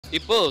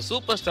இப்போ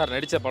super star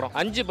நடிச்ச படம்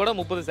 5 படம்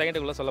 30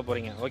 செகண்டுக்குள்ள சொல்ல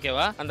போறீங்க.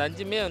 ஓகேவா? அந்த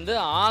 5மே வந்து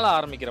ஆள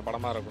ஆரம்பிக்கிற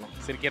படமா இருக்கணும்.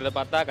 சிரிக்கிறத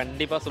பார்த்தா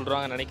கண்டிப்பா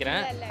சொல்றாங்கன்னு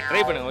நினைக்கிறேன்.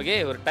 ட்ரை பண்ணுங்க. ஓகே,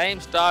 ஒரு டைம்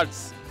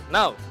ஸ்டார்ட்ஸ்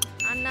நவ.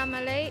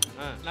 அண்ணாமலை.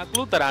 நான்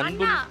க்ளூ தரேன்.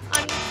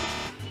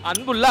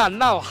 அன்புள்ள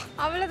அண்ணாவா?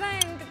 அவ்வளவுதான்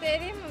எனக்கு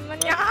தெரியும்.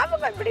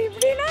 ஞாபகம்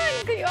இப்படினா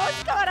எனக்கு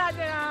யோசிக்க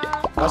வராது.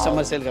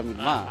 வாசமா சேல்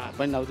கம்மிடுமா?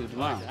 பண்ணி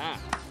அவுத்துக்கிட்டுமா?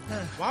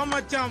 வா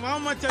மச்சான்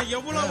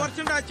எவ்வளவு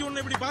வருஷம் ஆச்சு உன்னை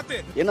இப்படி பார்த்து.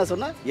 என்ன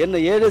சொன்னா? என்ன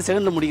 7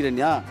 செகண்ட்ல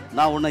முடிக்கிறேன்யா?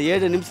 நான் உன்னை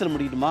 7 நிமிஷத்துல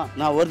முடிக்கணுமா?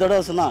 நான் ஒரு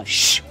தடவை சொன்னா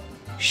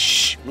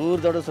 100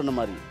 தடவை சொன்ன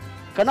மாதிரி.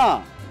 கண்ணா,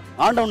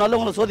 ஆண்டவன்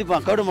நல்லவங்களை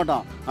சோதிப்பான், கைவிட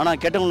மாட்டான். ஆனா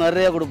கெட்டவங்க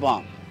நிறைய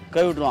கொடுப்பான்,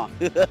 கைவிட்டுருவான்.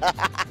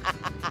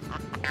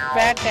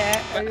 பேட்டை.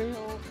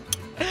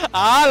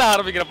 ஆள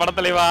ஆரம்பிக்கிற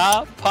படத்துலவா?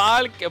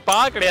 பா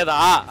கிடையாதா?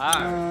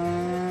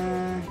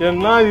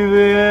 என்ன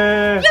இது?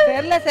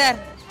 தெரியல சார்.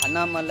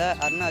 அண்ணாமலை,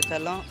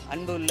 அருணாச்சலம்,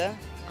 அன்புள்ள,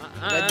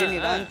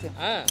 ரஜினிகாந்த்,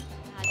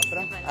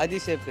 அப்புறம்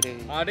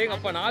அதிசயப்பிரவி. அடேங்க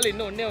அப்பா, 4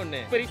 இன்னும்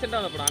ஒண்ணே. இப்ப ரீசன்ட்டா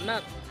வந்த படம்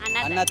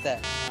அண்ணாத்த.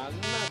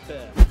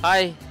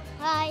 ஹாய்.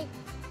 ஹாய்.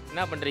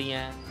 என்ன பண்றீங்க?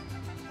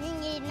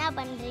 நீங்க என்ன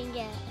பண்றீங்க?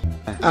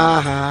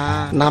 ஆஹா,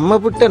 நம்ம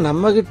விட்ட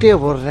நம்ம கிட்டே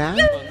போடுறேன்.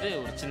 இப்போ வந்து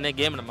ஒரு சின்ன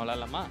கேம் நம்ம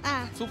விளையாடலாமா?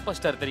 சூப்பர்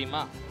ஸ்டார்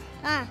தெரியுமா?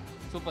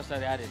 சூப்பர்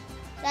ஸ்டார் யாரு?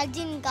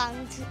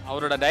 ரஜினிகாந்த்.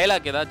 அவரோட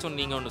டயலாக் ஏதாச்சும்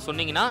நீங்க ஒன்று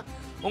சொன்னீங்கன்னா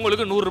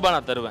உங்களுக்கு 100 ரூபாய்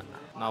நான் தருவேன்.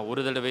 நான்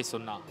ஒரு தடவை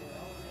சொன்னா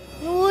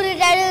 100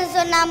 தடவை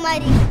சொன்ன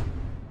மாதிரி.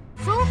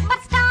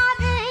 சூப்பர்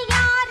ஸ்டார்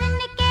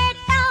யாருன்னு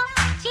கேட்டா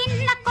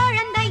சின்ன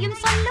குழந்தையும்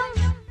சொல்லும்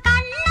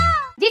கண்ணா.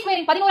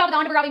 ஜி-ஸ்கொயரின் 11வது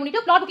ஆண்டு விழாவை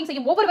முன்னிட்டு பிளாட் புக்கிங்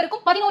செய்யும்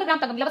ஒவ்வொருவருக்கும் 11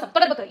 கிராம் தங்கம் இலவசம்.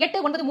 தொடர்புக்கு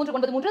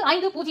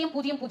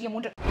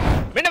 8939350000.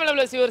 மின்னம்பலம்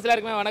பிளஸ் வியூவர்ஸ்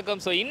எல்லாருக்குமே வணக்கம்.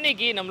 ஸோ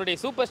இன்னைக்கு நம்மளுடைய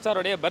சூப்பர்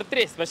ஸ்டாரோடைய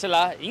பர்த்டே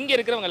ஸ்பெஷலாக இங்கே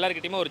இருக்கிறவங்க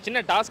எல்லாருக்கிட்டையுமே ஒரு சின்ன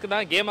டாஸ்க்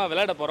தான் கேமாக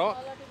விளையாட போகிறோம்.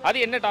 அது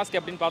என்ன டாஸ்க்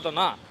அப்படின்னு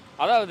பார்த்தோம்னா,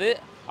 அதாவது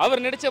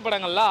அவர் நடித்த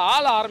படங்கள்ல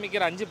ஆள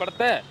ஆரம்பிக்கிற 5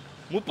 படத்தை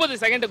 30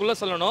 செகண்டுக்குள்ளே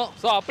சொல்லணும்.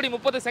 ஸோ அப்படி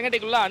 30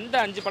 செகண்டுக்குள்ளே அந்த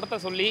 5 படத்தை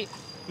சொல்லி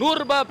 100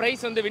 ரூபாய்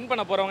ப்ரைஸ் வந்து வின்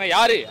பண்ண போகிறவங்க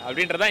யாரு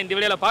அப்படின்றதான் இந்த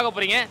வீடியோவில் பார்க்க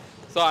போகிறீங்க.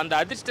 ஸோ அந்த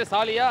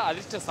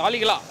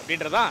அதிர்ஷ்டசாலிகளா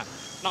அப்படின்றதான்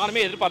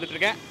நானுமே எதிர்பார்த்துட்டு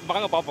இருக்கேன்.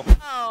 வாங்க பார்ப்போம்.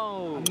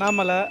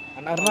 அண்ணாமலை,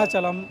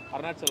 அருணாச்சலம்,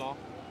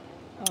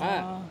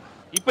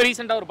 இப்போ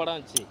ரீசெண்டாக ஒரு படம்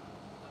வந்துச்சு,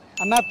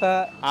 அண்ணாத்த.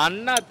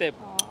 அண்ணாத்தே.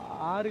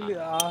 6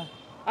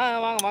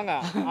 வாங்க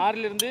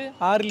 6 இருந்து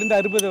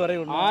 60 வரை.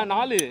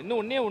 4 இன்னும்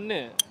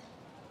ஒண்ணே.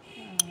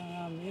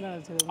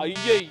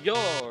 ஐயோ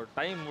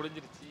டைம்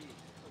முடிஞ்சிருச்சு.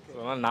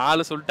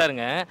 4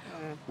 சொல்லிட்டாருங்க.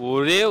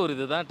 ஒரே ஒரு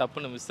இதுதான்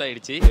டப்புன்னு மிஸ்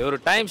ஆயிடுச்சு. ஒரு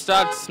டைம்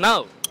ஸ்டார்ட்ஸ்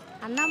நவ.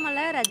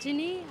 அண்ணாமலை,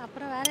 ரஜினி,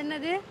 அப்புறம் வேற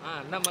என்னது?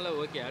 அண்ணாமலை.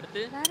 ஓகே,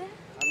 அடுத்து வேற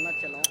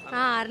அருணாச்சலம்.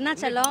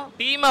 அருணாச்சலம்.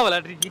 டீமா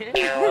விளையாடுறீங்க.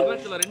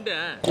 அருணாச்சலம் 2.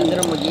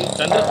 சந்திரமுகி.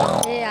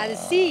 அது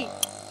சி.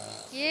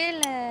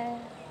 ஏல.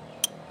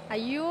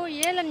 ஐயோ,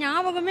 ஏல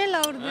ஞாபகமே இல்ல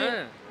அவருக்கு.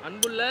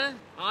 அன்புள்ள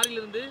 6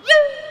 இருந்து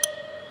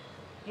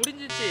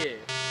முடிஞ்சிச்சு.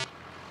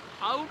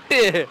 அவுட்.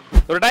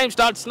 ஒரு டைம்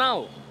ஸ்டார்ட்ஸ் நவ.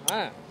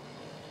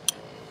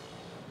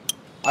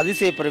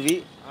 அதிசயப்பிரவி.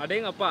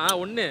 அடேங்க அப்பா.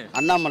 1.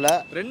 அண்ணாமலை.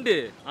 2.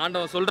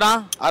 ஆண்டவன் சொல்றான்.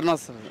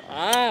 அருணாச்சலம்.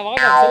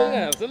 வாங்க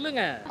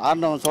சொல்லுங்க.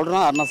 ஆண்டவன்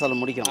சொல்றான்,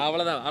 அருணாச்சலம் முடிக்கணும்.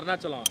 அவ்வளவுதான்.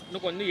 அருணாச்சலம்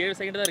இன்னும் 7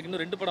 செகண்ட் தான் இருக்கு.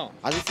 இன்னும் 2 படம்.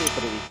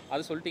 அதிசயப்பிரவி.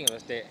 அது சொல்லிட்டீங்க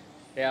ஃபர்ஸ்டே.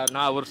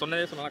 நான் ஒரு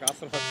சொன்னதே சொன்னா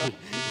காசு பார்த்தேன்.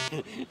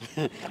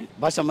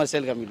 பாஷமா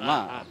சேல் கம்மிடுமா?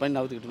 பண்ணி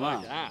அவுத்துக்கிட்டுமா?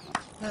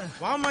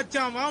 வா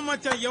மச்சான்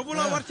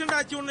எவ்வளவு வருஷம்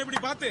ஆச்சு உன்னை இப்படி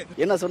பார்த்து.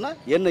 என்ன சொன்னா?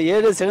 என்ன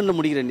 7 செகண்ட்ல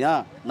முடிக்கிறேன்யா?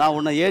 நான்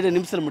உன்னை 7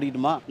 நிமிஷத்துல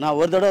முடிக்கணுமா? நான்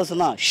ஒரு தடவை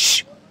சொன்னா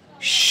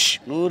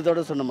 100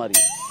 தடவை சொன்ன மாதிரி.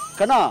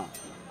 கண்ணா,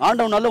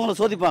 ஆண்டவன் நல்லவங்களை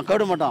சோதிப்பான்,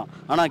 கைவிட மாட்டான்.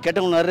 ஆனா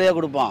கெட்டவங்க நிறைய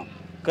கொடுப்பான்,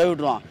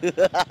 கைவிட்டுருவான்.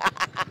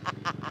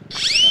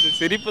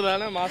 சிரிப்பு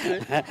தானே மாசு.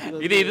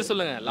 இது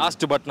சொல்லுங்க.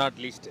 லாஸ்ட் பட் நாட்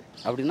லீஸ்ட்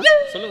அப்படின்னா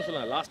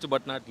சொல்லுங்க. Last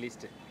but not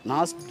least.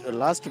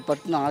 Last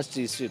Patna asked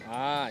east.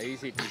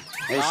 ஈஸிடி.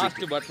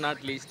 Last but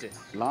not least.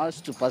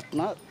 Last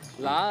Patna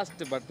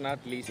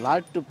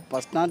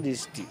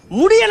east.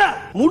 முடியல.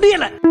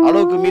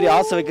 அளவுக்கு மீறி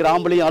ஆசை வைக்கிற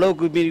ஆம்பளையும்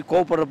அளவுக்கு மீறி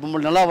கோபப்படுற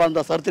பொம்பளை நல்லா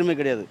வாழ்ந்தா சரித்திரமே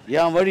கிடையாது.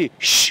 என் வழி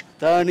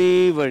தனி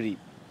வழி.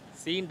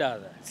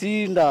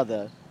 சீண்டாத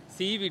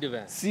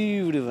சீவிடுவேன்.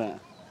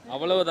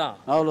 அவ்வளவுதான்.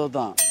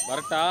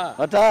 வரட்டா.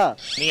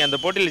 நீங்க அந்த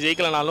போட்டியில்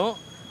ஜெயிக்கலனாலும்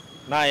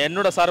நான்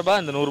என்னோட சார்பா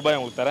இந்த 100 ரூபாய்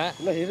உங்களுக்கு தரேன்.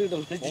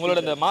 உங்களோட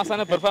இந்த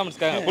மாசான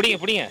பெர்ஃபார்மன்ஸ்க்காக.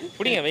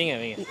 புடிங்க வைங்க.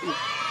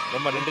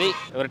 ரொம்ப நன்றி.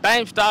 ஒரு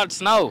டைம்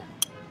ஸ்டார்ட்ஸ் நவ.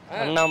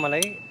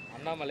 அண்ணாமலை,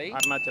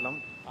 அருணாச்சலம்,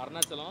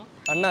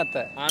 அண்ணாத்த.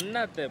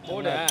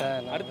 போடு.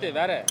 அடுத்து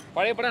வேற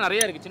பழைய படம்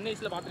நிறைய இருக்கு. சின்ன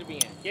வயசுல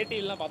பாத்திருப்பீங்க,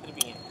 கேடிஎல்லாம்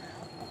பாத்திருப்பீங்க.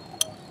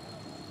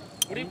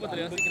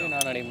 அன்புக்கு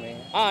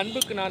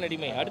நான்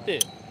அடிமை. அடுத்து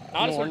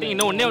 4 சொல்லிட்டீங்க.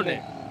 இன்னும் ஒண்ணே.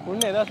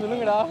 ஏதாவது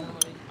சொல்லுங்கடா.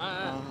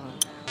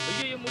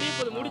 ஐயோ,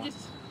 முடிச்சு.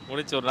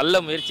 ஒரு நல்ல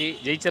முயற்சி.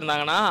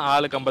 ஜெயிச்சிருந்தாங்கன்னா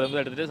ஆளுக்கு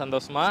 50 எடுத்துட்டு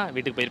சந்தோஷமா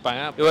வீட்டுக்கு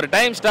போயிருப்பாங்க. ஒரு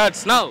டைம்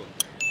ஸ்டார்ட்ஸ் நவ.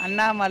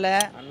 அண்ணாமலை,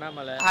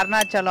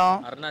 அருணாச்சலம்,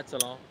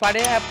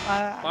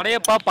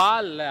 படையப்பா.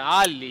 பால்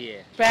இல்லையே.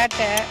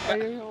 பேட்டை.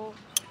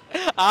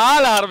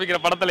 ஆள ஆரம்பிக்கிற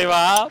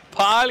படத்துலவா?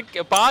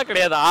 பா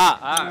கிடையாதா?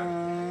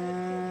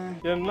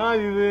 என்ன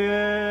இது?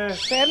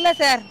 தெரியல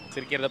சார்.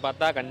 சிரிக்கிறத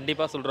பார்த்தா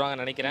கண்டிப்பா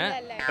சொல்றாங்கன்னு நினைக்கிறேன்.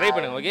 ட்ரை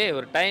பண்ணுங்க. ஓகே,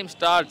 ஒரு டைம்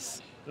ஸ்டார்ட்ஸ்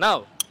நவ.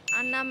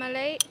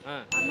 அண்ணாமலை,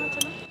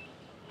 அருணாச்சலம்.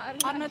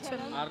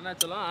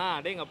 அருணாச்சலம்.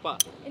 அடேங்க அப்பா.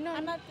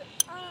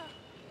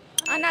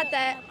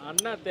 அண்ணாத்தை.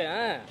 அண்ணாத்தை.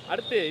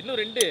 அடுத்து இன்னும்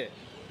 2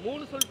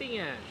 3 சொல்லிட்டீங்க.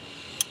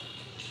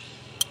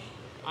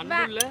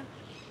 அன்புள்ள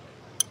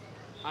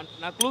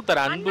நான் க்ளூ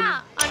தரேன்.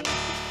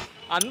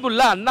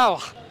 அன்புள்ள அண்ணாவா?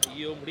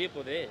 ஐயோ முடிய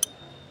போதே.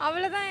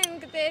 அவ்வளவுதான்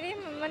எனக்கு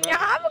தெரியும்.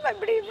 ஞாபகம்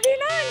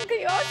இப்படினா எனக்கு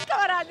யோசிக்க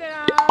வராது.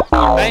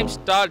 டைம்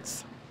ஸ்டார்ட்ஸ்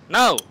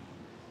நவ.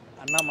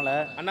 அண்ணாமலை.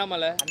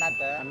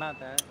 அண்ணாத்தை.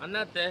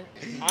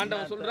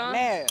 ஆண்டவன் சொல்றான்.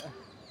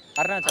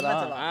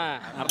 அருணாச்சலம்.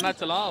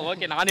 அருணாச்சலம்.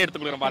 ஓகே நானே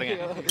எடுத்துக்கிறேன் பாருங்க.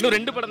 இன்னும்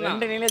 2 படம் தான்.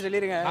 2 நீங்களே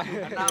சொல்லிருங்க.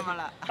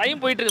 அண்ணாமலை.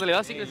 டைம் போயிட்டு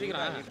இருக்குல்ல,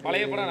 சீக்கிரம்.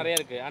 பழைய படம் நிறைய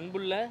இருக்கு.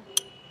 அன்புள்ள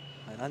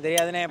அதெல்லாம்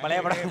தெரியாதுனே. பழைய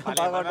படம்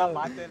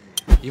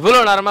இவ்வளோ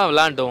நேரமாக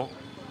விளாண்டோம்,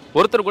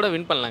 ஒருத்தர் கூட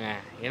வின் பண்ணலங்க.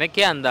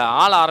 எனக்கே அந்த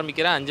ஆள்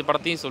ஆரம்பிக்கிற 5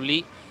 படத்தையும் சொல்லி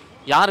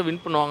யார்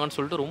வின் பண்ணுவாங்கன்னு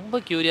சொல்லிட்டு ரொம்ப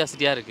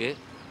க்யூரியாசிட்டியாக இருக்குது.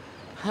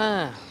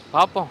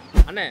 பார்ப்போம்.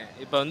 அண்ணே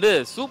இப்போ வந்து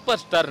சூப்பர்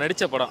ஸ்டார்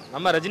நடித்த படம்,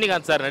 நம்ம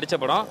ரஜினிகாந்த் சார் நடித்த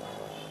படம்,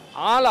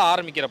 ஆளை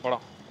ஆரம்பிக்கிற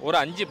படம், ஒரு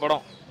 5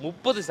 படம்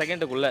 30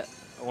 செகண்டுக்குள்ளே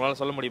உங்களால்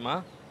சொல்ல முடியுமா?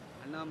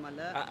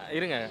 அண்ணாமலை.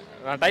 இருங்க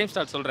நான் டைம்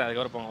ஸ்டார்ட் சொல்கிறேன்,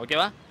 அதுக்கப்புறம் போங்க.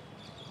 ஓகேவா?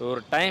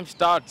 ஒரு time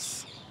starts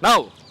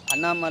now.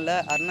 Annamalai,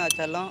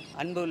 Arunachalam,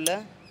 அன்புள்ள,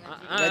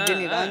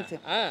 ரஜினிகாந்த்,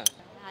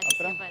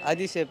 அப்புறம்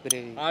அதிசய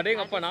பிரிவி.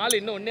 அடேங்கப்பா 4.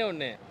 இன்னும்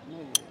ஒண்ணே.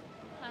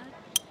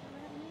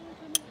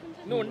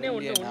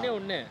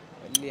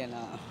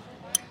 இல்லையாண்ணா?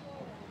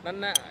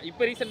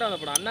 இப்போ ரீசெண்டாக வந்த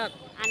படம்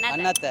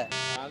அண்ணாத்தை.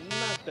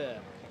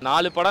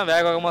 4 படம்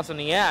வேகமாக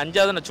சொன்னீங்க.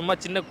 5வது நான் சும்மா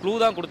சின்ன க்ளூ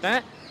தான் கொடுத்தேன்.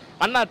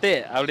 அண்ணாத்தே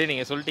அப்படின்னு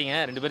நீங்கள் சொல்லிட்டீங்க.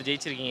 2 பேரும்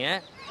ஜெயிச்சிருக்கீங்க.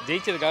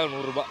 ஜெயிச்சதுக்காக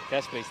 100 ரூபாய்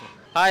கேஷ் ப்ரைஸ்.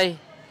 ஹாய்.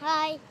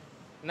 ஹாய்.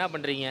 என்ன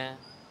பண்ணுறீங்க?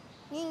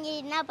 நீங்க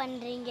என்ன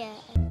பண்றீங்க?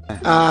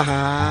 ஆஹா,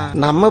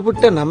 நம்ம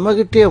புட்ட நம்ம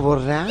கிட்டே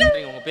போடுறேன்.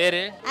 உங்கள்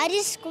பேர்?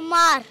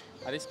 ஹரிஷ்குமார்.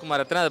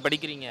 ஹரிஷ்குமார். எத்தனாவது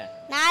படிக்கிறீங்க?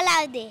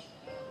 4வது.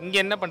 இங்கே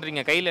என்ன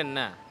பண்ணுறீங்க? கையில்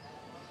என்ன?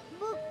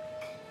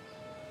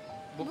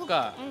 புக்கா?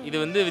 இது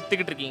வந்து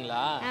வித்துக்கிட்டு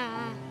இருக்கீங்களா?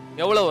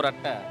 எவ்வளோ ஒரு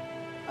அட்டை?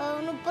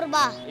 30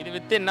 ரூபாய். இது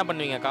வித்து என்ன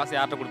பண்ணுவீங்க? காசு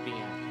யார்கிட்ட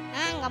கொடுப்பீங்க?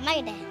 எங்க அம்மா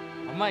கிட்ட.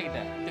 அம்மா கிட்ட?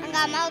 எங்க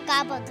அம்மாவை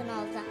காப்பாற்றணும்,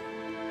 அதுதான்.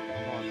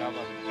 அம்மாவை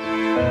காப்பாற்றணும்.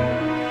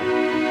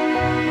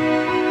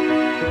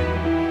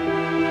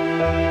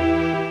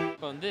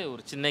 இப்போ வந்து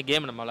ஒரு சின்ன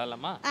கேம் நம்ம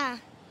விளையாடலாமா?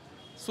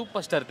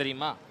 சூப்பர் ஸ்டார்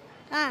தெரியுமா?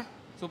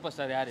 சூப்பர்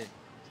ஸ்டார் யாரு?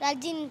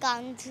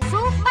 ரஜினிகாந்த்.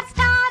 சூப்பர்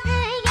ஸ்டார்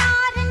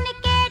யாருன்னு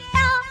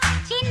கேட்டா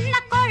சின்ன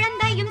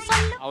குழந்தையும்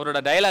சொல்லும். அவரோட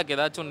டயலாக்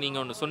ஏதாச்சும்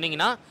நீங்கள் ஒன்று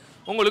சொன்னீங்கன்னா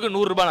உங்களுக்கு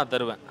 100 ரூபாய் நான்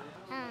தருவேன்.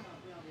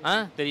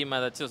 தெரியுமா?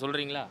 ஏதாச்சும்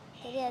சொல்கிறீங்களா?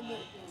 தெரியாது.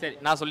 சரி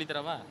நான்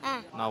சொல்லித்தரவா?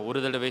 நான் ஒரு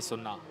தடவை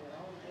சொன்னா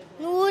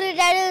 100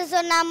 தடவை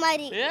சொன்ன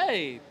மாதிரி.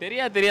 ஏய்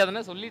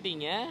தெரியாதுன்னா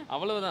சொல்லிட்டீங்க,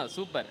 அவ்வளவுதான்.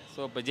 சூப்பர். ஸோ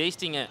இப்போ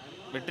ஜெயிச்சிட்டீங்க,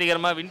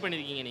 வெற்றிகரமாக வின்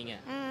பண்ணியிருக்கீங்க.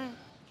 நீங்கள்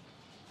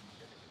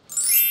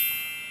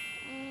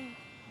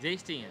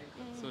ஜெயிச்சிட்டீங்க.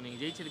 ஸோ நீங்கள்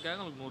ஜெயிச்சதுக்காக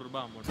உங்களுக்கு 100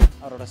 ரூபாய் அமௌண்ட்.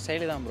 அவரோட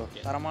ஸ்டைலு தான் ப்ரோ,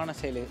 தரமான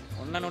ஸ்டைலு.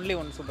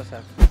 One super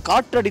star.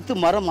 காற்றடித்து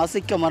மரம்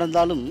அசைக்க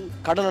மறந்தாலும்,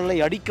 கடல் அலை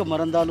அடிக்க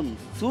மறந்தாலும்,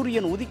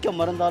 சூரியன் உதிக்க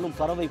மறந்தாலும்,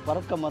 பறவை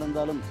பறக்க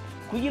மறந்தாலும்,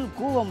 குயில்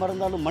கூவ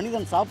மறந்தாலும்,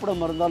 மனிதன் சாப்பிட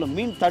மறந்தாலும்,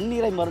 மீன்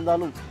தண்ணீரை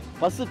மறந்தாலும்,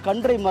 பசு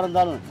கன்றை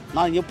மறந்தாலும்,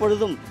 நான்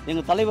எப்பொழுதும்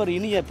எங்கள் தலைவர்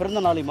இனிய பிறந்த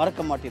நாளை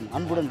மறக்க மாட்டேன்.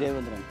 அன்புடன்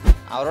தேவேந்திரன்.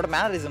 அவரோட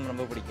மேனரிசம்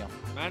ரொம்ப பிடிக்கும்.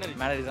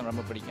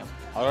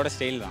 அவரோட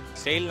ஸ்டைல் தான்.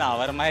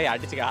 அவர் மாதிரி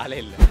அடிச்சுக்க ஆளே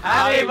இல்லை.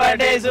 Happy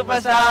birthday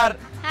super star.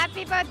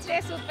 Happy birthday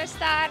super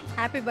star.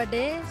 Happy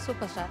birthday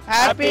super star.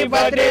 Happy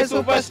birthday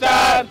super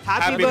star.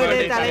 Happy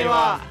birthday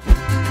தலைவா.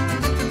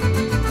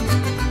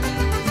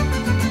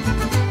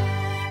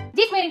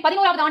 ஜி-ஸ்கொயரின்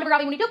 11வது ஆண்டு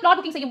விழாவை முன்னிட்டு பிளாட்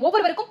புக்கிங் செய்யும்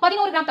ஒவ்வொருவருக்கும்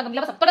 11 கிராம் தங்கம்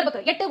இலவசம். தொடர்புக்கு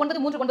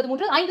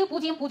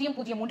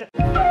 8939350003.